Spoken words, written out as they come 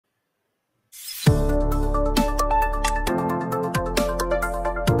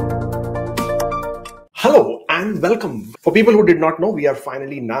and welcome. For people who did not know, we are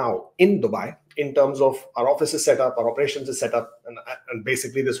finally now in Dubai in terms of our office is set up, our operations is set up, and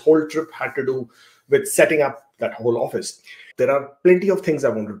basically this whole trip had to do with setting up that whole office. There are plenty of things I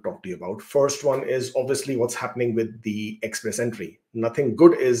want to talk to you about. First one is obviously what's happening with the Express Entry. Nothing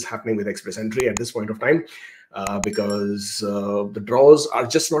good is happening with Express Entry at this point of time because the draws are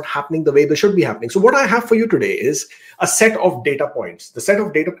just not happening the way they should be happening. So what I have for you today is a set of data points, the set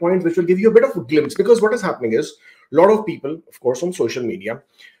of data points which will give you a bit of a glimpse, because what is happening is a lot of people, of course, on social media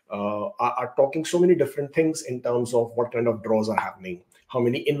are talking so many different things in terms of what kind of draws are happening, how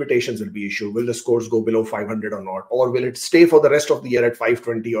many invitations will be issued, will the scores go below 500 or not, or will it stay for the rest of the year at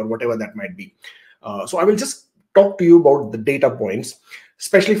 520 or whatever that might be. So I will just talk to you about the data points,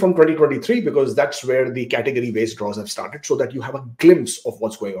 especially from 2023, because that's where the category-based draws have started, so that you have a glimpse of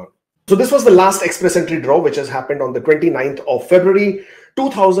what's going on. So this was the last Express Entry draw, which has happened on the 29th of February.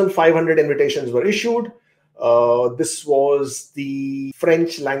 2,500 invitations were issued. This was the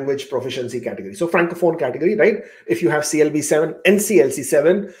French language proficiency category. So Francophone category, right? If you have CLB7,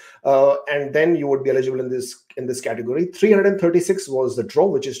 NCLC7, and then you would be eligible in this category. 336 was the draw,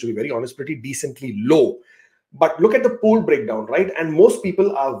 which is, to be very honest, pretty decently low. But look at the pool breakdown, right? And most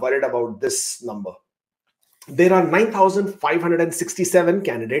people are worried about this number. There are 9,567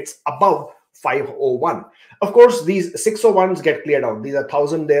 candidates above 501. Of course, these 601s get cleared out. These are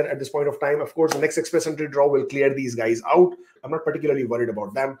 1,000 there at this point of time. Of course, the next Express Entry draw will clear these guys out. I'm not particularly worried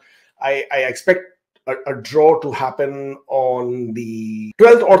about them. I expect a draw to happen on the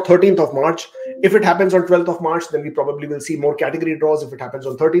 12th or 13th of March. If it happens on 12th of March, then we probably will see more category draws. If it happens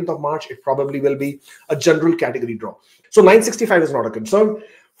on 13th of March, it probably will be a general category draw. So 965 is not a concern.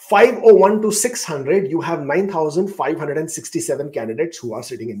 501 to 600, you have 9,567 candidates who are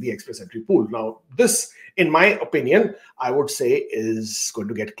sitting in the Express Entry pool. Now, this, in my opinion, I would say is going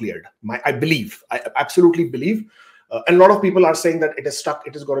to get cleared. I absolutely believe. And a lot of people are saying that it is stuck.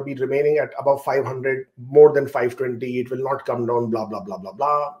 It is going to be remaining at above 500, more than 520. It will not come down, blah, blah, blah, blah,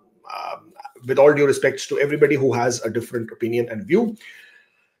 blah. With all due respects to everybody who has a different opinion and view,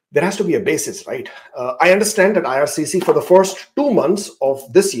 there has to be a basis, right? I understand that IRCC for the first 2 months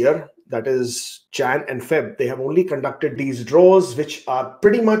of this year, that is Jan and Feb, they have only conducted these draws, which are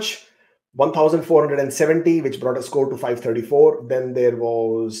pretty much 1,470, which brought a score to 534. Then there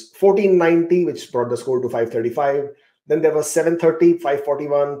was 1,490, which brought the score to 535. Then there was 730,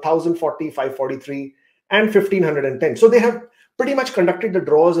 541, 1,040, 543, and 1,510. So they have pretty much conducted the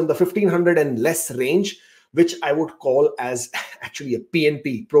draws in the 1,500 and less range, which I would call as actually a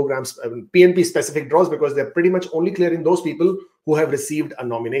PNP programs, PNP specific draws, because they're pretty much only clearing those people who have received a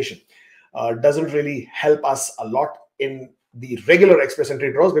nomination. Doesn't really help us a lot in the regular Express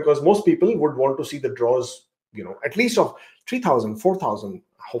Entry draws, because most people would want to see the draws, at least of 3,000, 4,000,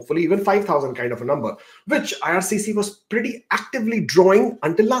 hopefully even 5,000 kind of a number, which IRCC was pretty actively drawing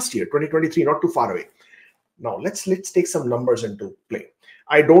until last year, 2023, not too far away. Now let's take some numbers into play.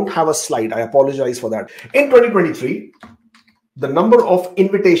 I don't have a slide. I apologize for that. In 2023, the number of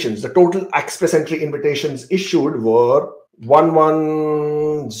invitations, the total Express Entry invitations issued were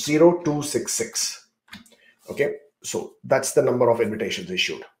 110266. Okay, so that's the number of invitations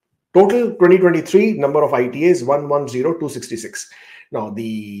issued. Total 2023 number of ITAs 110266. Now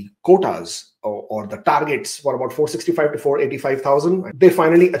the quotas or the targets were about 465 to 485,000. They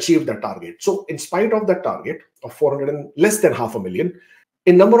finally achieved that target. So in spite of that target of 400 and less than 500,000,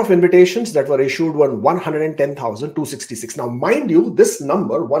 in number of invitations that were issued were 110,266. Now, mind you, this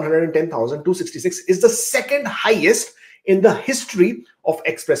number 110,266 is the second highest in the history of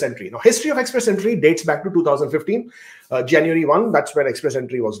Express Entry. Now, history of Express Entry dates back to 2015, January 1. That's when Express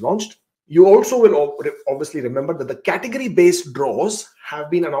Entry was launched. You also will obviously remember that the category-based draws have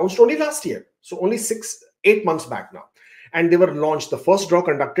been announced only last year. So only 8 months back now. And they were launched. The first draw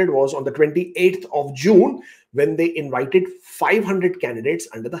conducted was on the 28th of June, when they invited 500 candidates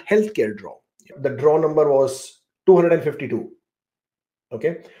under the healthcare draw. The draw number was 252.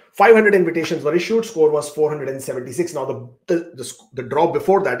 Okay, 500 invitations were issued. Score was 476. Now the draw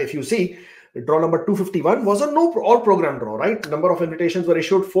before that, if you see, the draw number 251 was a all program draw, right? Number of invitations were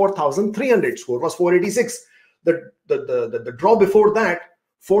issued 4,300. Score was 486. The draw before that,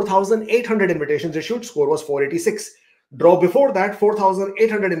 4,800 invitations issued. Score was 486. Draw before that,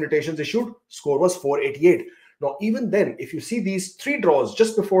 4,800 invitations issued. Score was 488. Now, even then, if you see these three draws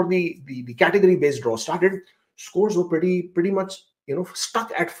just before the category-based draw started, scores were pretty much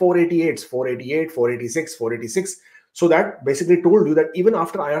stuck at 488, 488, 486, 486. So that basically told you that even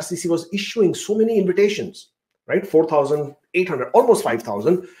after IRCC was issuing so many invitations, right, 4,800, almost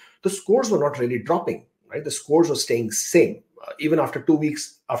 5,000, the scores were not really dropping, right? The scores were staying same. even after 2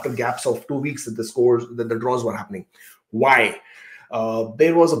 weeks, after gaps of 2 weeks, that the draws were happening. Why?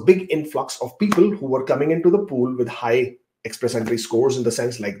 There was a big influx of people who were coming into the pool with high Express Entry scores, in the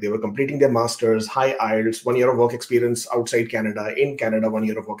sense like they were completing their masters, high IELTS, 1 year of work experience outside Canada, in Canada, 1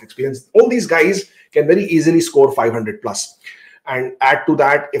 year of work experience. All these guys can very easily score 500 plus. And add to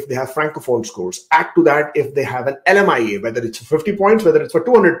that, if they have francophone scores, add to that if they have an LMIA, whether it's for 50 points, whether it's for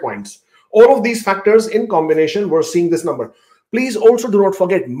 200 points. All of these factors in combination were seeing this number. Please also do not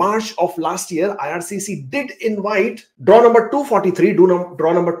forget, March of last year, IRCC did invite draw number 243,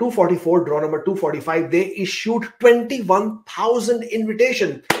 draw number 244, draw number 245. They issued 21,000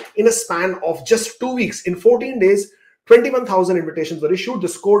 invitations in a span of just 2 weeks. In 14 days, 21,000 invitations were issued. The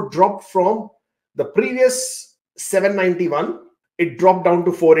score dropped from the previous 791. It dropped down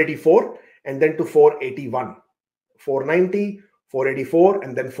to 484 and then to 481, 490, 484,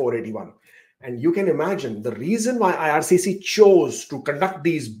 and then 481. And you can imagine the reason why IRCC chose to conduct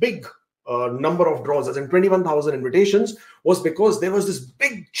these big number of draws, as in 21,000 invitations, was because there was this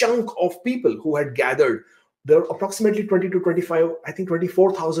big chunk of people who had gathered. There were approximately 20 to 25, I think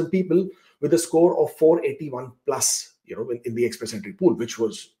 24,000 people with a score of 481 plus, in the Express Entry pool, which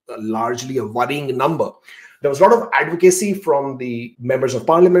was largely a worrying number. There was a lot of advocacy from the members of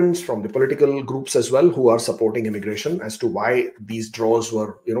parliament, from the political groups as well, who are supporting immigration, as to why these draws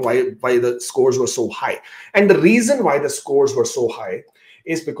were, why the scores were so high. And the reason why the scores were so high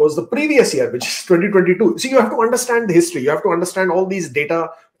is because the previous year, which is 2022, so you have to understand the history. You have to understand all these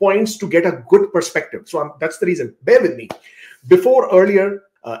data points to get a good perspective. So that's the reason. Bear with me. Earlier,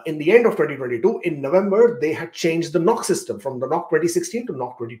 in the end of 2022, in November, they had changed the knock system from the knock 2016 to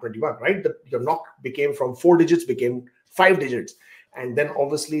knock 2021, right? Your knock became from 4 digits, became 5 digits. And then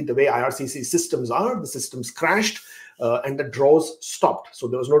obviously the way IRCC systems are, the systems crashed and the draws stopped. So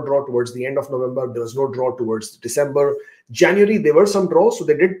there was no draw towards the end of November. There was no draw towards December. January, there were some draws. So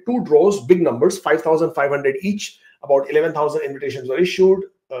they did 2 draws, big numbers, 5,500 each. About 11,000 invitations were issued.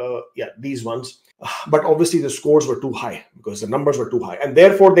 These ones. But obviously the scores were too high because the numbers were too high. And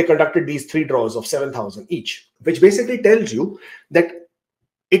therefore they conducted these 3 draws of 7,000 each, which basically tells you that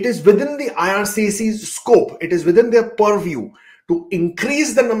it is within the IRCC's scope. It is within their purview to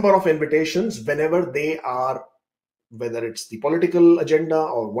increase the number of invitations whenever they are, whether it's the political agenda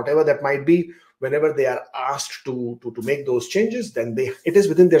or whatever that might be, whenever they are asked to make those changes, then it is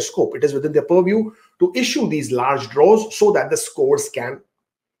within their scope. It is within their purview to issue these large draws so that the scores can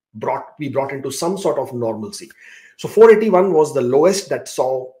be brought into some sort of normalcy. So 481 was the lowest that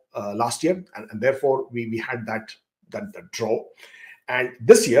saw last year, and therefore we had that draw. And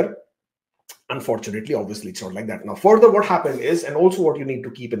this year, unfortunately, obviously it's not like that. Now further, what happened is, and also what you need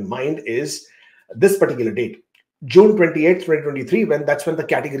to keep in mind is this particular date, June 28th, 2023, that's when the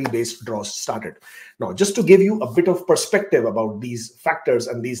category-based draws started. Now, just to give you a bit of perspective about these factors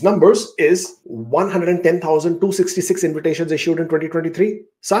and these numbers, is 110,266 invitations issued in 2023.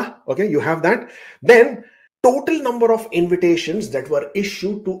 Okay, you have that. Then, total number of invitations that were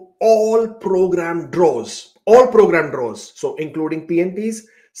issued to all program draws. So including PNPs,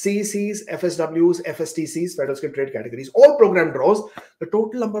 CECs, FSWs, FSTCs, Federal Skilled Trade Categories, all program draws, the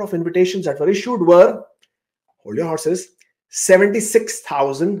total number of invitations that were issued were, hold your horses,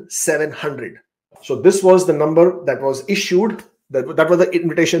 76,700. So this was the number that was issued, that were the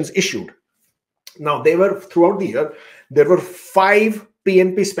invitations issued. Now, they were, throughout the year, there were 5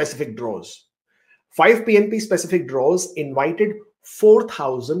 PNP specific draws. 5 PNP specific draws invited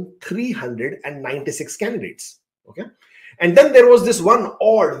 4,396 candidates. Okay. And then there was this one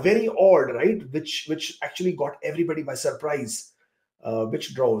very odd, right, which actually got everybody by surprise.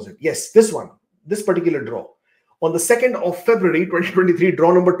 Which draw was it? Yes, this one, this particular draw. On the 2nd of February 2023,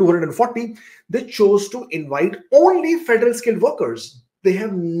 draw number 240, they chose to invite only federal skilled workers. They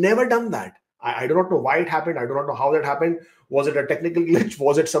have never done that. I do not know why it happened. I do not know how that happened. Was it a technical glitch?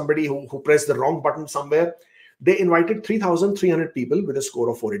 Was it somebody who pressed the wrong button somewhere? They invited 3,300 people with a score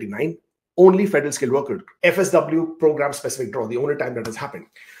of 489, only federal skilled workers. FSW program specific draw, the only time that has happened.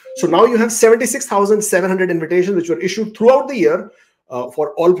 So now you have 76,700 invitations which were issued throughout the year.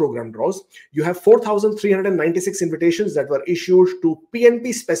 For all program draws. You have 4,396 invitations that were issued to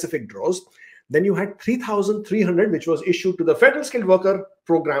PNP specific draws. Then you had 3,300 which was issued to the Federal Skilled Worker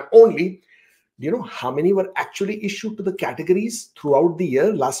program only. Do you know how many were actually issued to the categories throughout the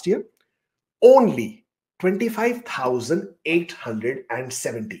year last year? Only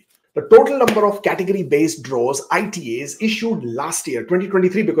 25,870. The total number of category-based draws, ITAs, issued last year,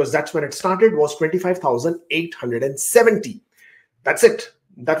 2023, because that's when it started, was 25,870. That's it.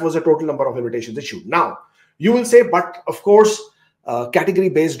 That was the total number of invitations issued. Now, you will say, but of course,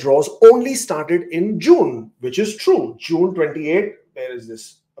 category-based draws only started in June, which is true. June 28, where is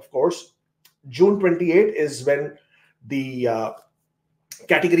this? Of course, June 28 is when the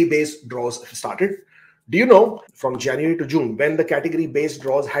category-based draws started. Do you know, from January to June, when the category-based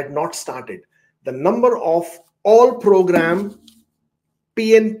draws had not started, the number of all program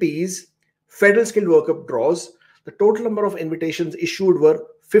PNPs, federal skilled worker draws, the total number of invitations issued were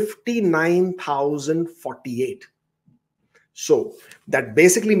 59,048. So that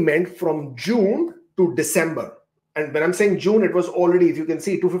basically meant from June to December. And when I'm saying June, it was already, if you can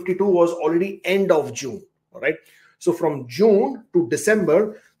see, 252 was already end of June. All right. So from June to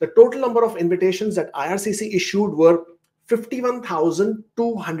December, the total number of invitations that IRCC issued were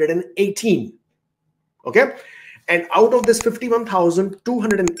 51,218. Okay. And out of this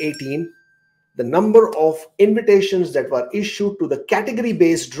 51,218, the number of invitations that were issued to the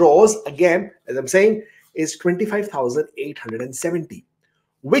category-based draws, again, as I'm saying, is 25,870,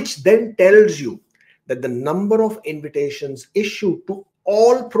 which then tells you that the number of invitations issued to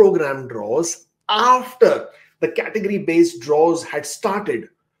all program draws after the category-based draws had started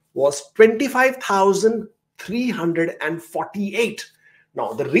was 25,348.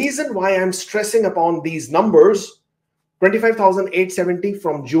 Now, the reason why I'm stressing upon these numbers, 25,870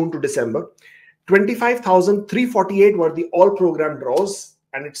 from June to December, 25,348 were the all program draws,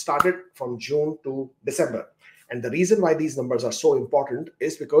 and it started from June to December. And the reason why these numbers are so important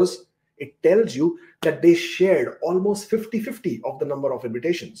is because it tells you that they shared almost 50-50 of the number of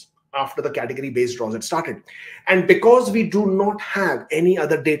invitations after the category-based draws had started. And because we do not have any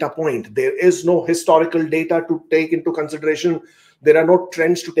other data point, there is no historical data to take into consideration, there are no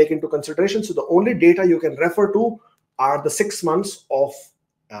trends to take into consideration. So the only data you can refer to are the 6 months of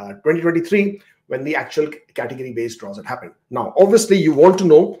 2023, when the actual category-based draws had happened. Now, obviously, you want to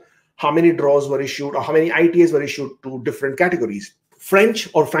know how many draws were issued or how many ITAs were issued to different categories. French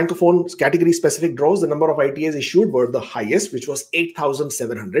or Francophone category-specific draws, the number of ITAs issued were the highest, which was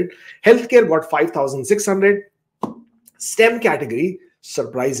 8,700. Healthcare got 5,600. STEM category,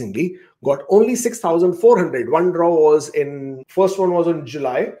 surprisingly, got only 6,400. One draw was in, first one was in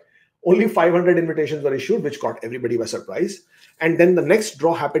July. Only 500 invitations were issued, which caught everybody by surprise. And then the next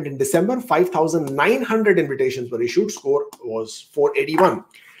draw happened in December. 5,900 invitations were issued. Score was 481.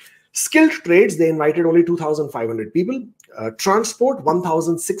 Skilled trades, they invited only 2,500 people. Transport,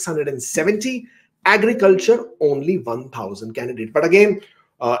 1,670. Agriculture, only 1,000 candidates. But again,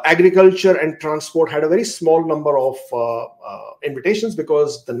 agriculture and transport had a very small number of invitations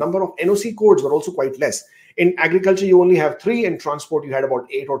because the number of NOC codes were also quite less. In agriculture, you only have 3. In transport, you had about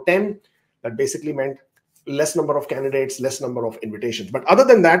 8 or 10. That basically meant less number of candidates, less number of invitations. But other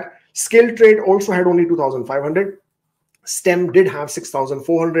than that, skilled trade also had only 2,500. STEM did have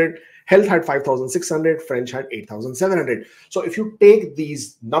 6,400. Health had 5,600. French had 8,700. So if you take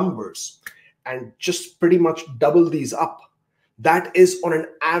these numbers and just pretty much double these up, that is on an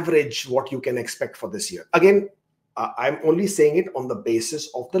average what you can expect for this year. Again, I'm only saying it on the basis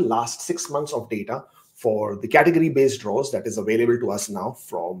of the last 6 months of data for the category-based draws that is available to us now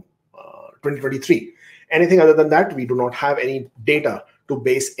from 2023. Anything other than that, we do not have any data to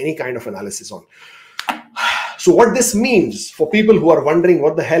base any kind of analysis on. So what this means for people who are wondering,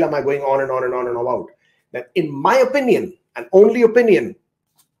 what the hell am I going on and on and on and about? That in my opinion, and only opinion,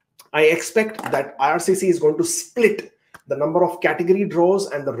 I expect that IRCC is going to split the number of category draws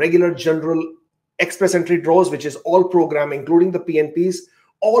and the regular general express entry draws, which is all program, including the PNPs,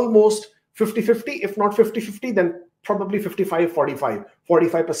 almost 50-50, if not 50-50, then probably 55-45,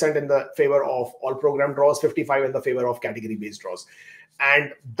 45% in the favor of all program draws, 55 in the favor of category-based draws.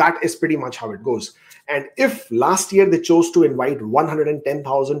 And that is pretty much how it goes. And if last year they chose to invite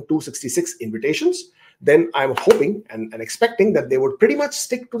 110,266 invitations, then I'm hoping and expecting that they would pretty much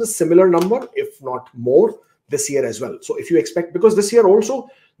stick to the similar number, if not more, this year as well. So if you expect, because this year also,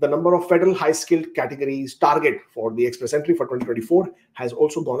 the number of federal high-skilled categories target for the express entry for 2024 has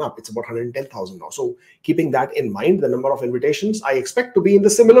also gone up. It's about 110,000 now. So keeping that in mind, the number of invitations I expect to be in the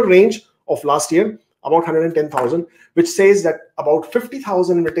similar range of last year, about 110,000, which says that about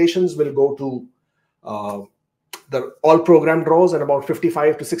 50,000 invitations will go to the all program draws, and about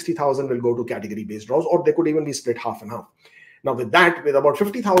 55 to 60,000 will go to category-based draws, or they could even be split half and half. Now with that, with about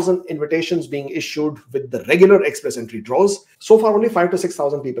 50,000 invitations being issued with the regular express entry draws, so far only 5,000 to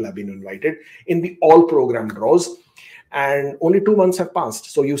 6,000 people have been invited in the all program draws, and only 2 months have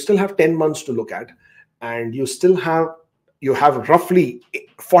passed. So you still have 10 months to look at, and you have roughly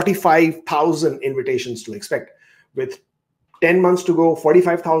 45,000 invitations to expect. With 10 months to go,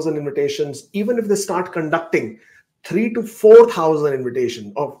 45,000 invitations. Even if they start conducting 3,000 to 4,000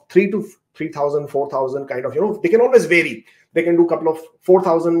 invitations, or 3,000 to 4,000 kind of, they can always vary. They can do a couple of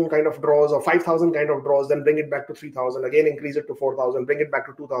 4,000 kind of draws or 5,000 kind of draws, then bring it back to 3,000, again increase it to 4,000, bring it back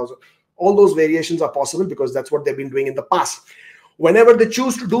to 2,000. All those variations are possible because that's what they've been doing in the past. Whenever they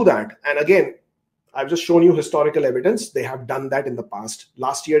choose to do that, and again, I've just shown you historical evidence, they have done that in the past.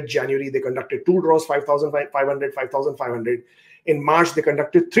 Last year, January, they conducted 2 draws, 5,500, 5,500. In March, they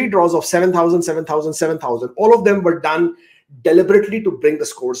conducted 3 draws of 7,000, 7,000, 7,000. All of them were done deliberately to bring the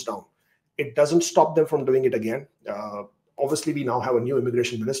scores down. It doesn't stop them from doing it again. Obviously, we now have a new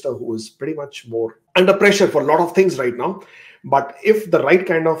immigration minister who is pretty much more under pressure for a lot of things right now. But if the right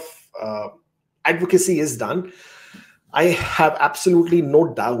kind of advocacy is done, I have absolutely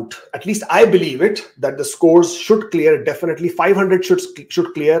no doubt, at least I believe it, that the scores should clear. Definitely 500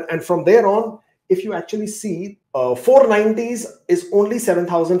 should clear. And from there on, if you actually see 490s is only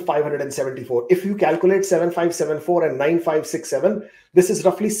 7,574. If you calculate 7,574 and 9,567, this is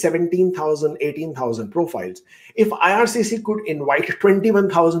roughly 17,000, 18,000 profiles. If IRCC could invite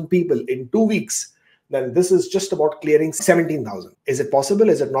 21,000 people in 2 weeks, then this is just about clearing 17,000. Is it possible?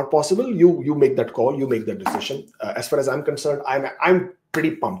 Is it not possible? You make that call. You make that decision. As far as I'm concerned, I'm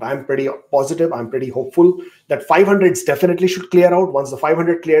pretty pumped. I'm pretty positive. I'm pretty hopeful that 500s definitely should clear out. Once the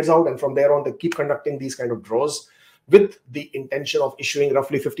 500 clears out, and from there on, they keep conducting these kind of draws with the intention of issuing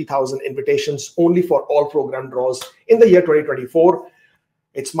roughly 50,000 invitations only for all program draws in the year 2024.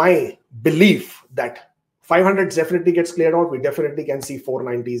 It's my belief that 500s definitely gets cleared out. We definitely can see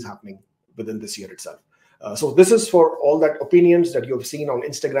 490s happening within this year itself. So this is for all that opinions that you've seen on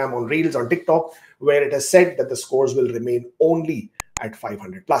Instagram, on Reels, on TikTok, where it has said that the scores will remain only at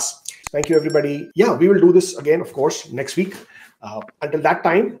 500 plus. Thank you, everybody. Yeah, we will do this again, of course, next week. Until that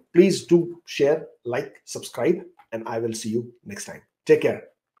time, please do share, like, subscribe, and I will see you next time. Take care.